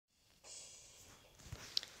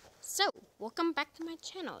So, welcome back to my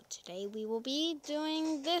channel. Today we will be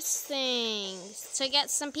doing this thing to get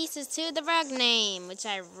some pieces to the Rugname, which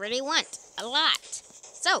I really want a lot.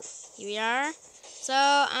 So, here we are. So,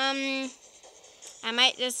 I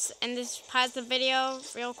might just pause the video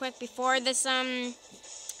real quick before this,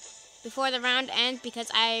 before the round ends, because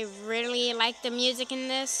I really like the music in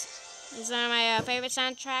this. It's one of my favorite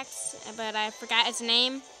soundtracks, but I forgot its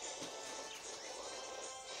name.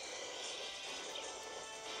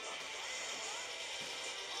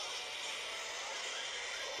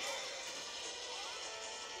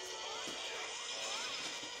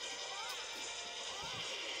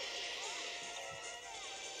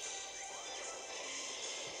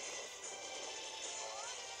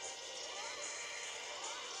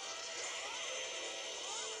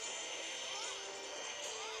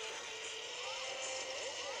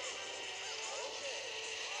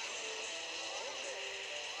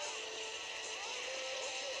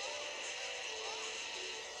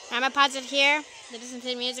 I'm gonna pause it here to listen to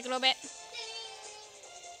the music a little bit.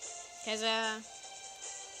 Cause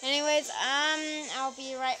anyways, I'll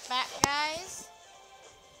be right back, guys.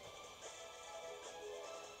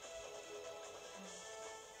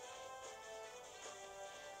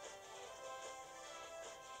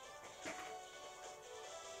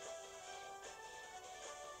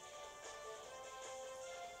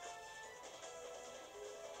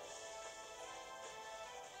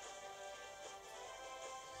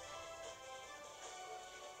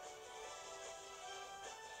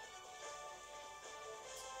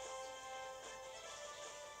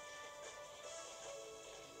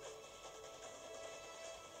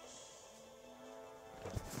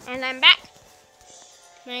 And I'm back.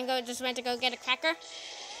 Just went to go get a cracker.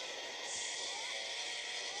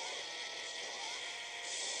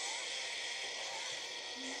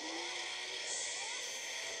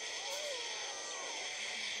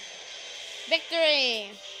 Victory!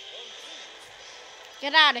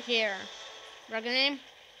 Get out of here, Rugname.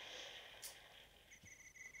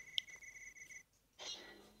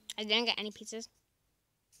 I didn't get any pieces.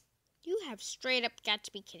 You have straight up got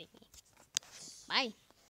to be kidding me. Bye.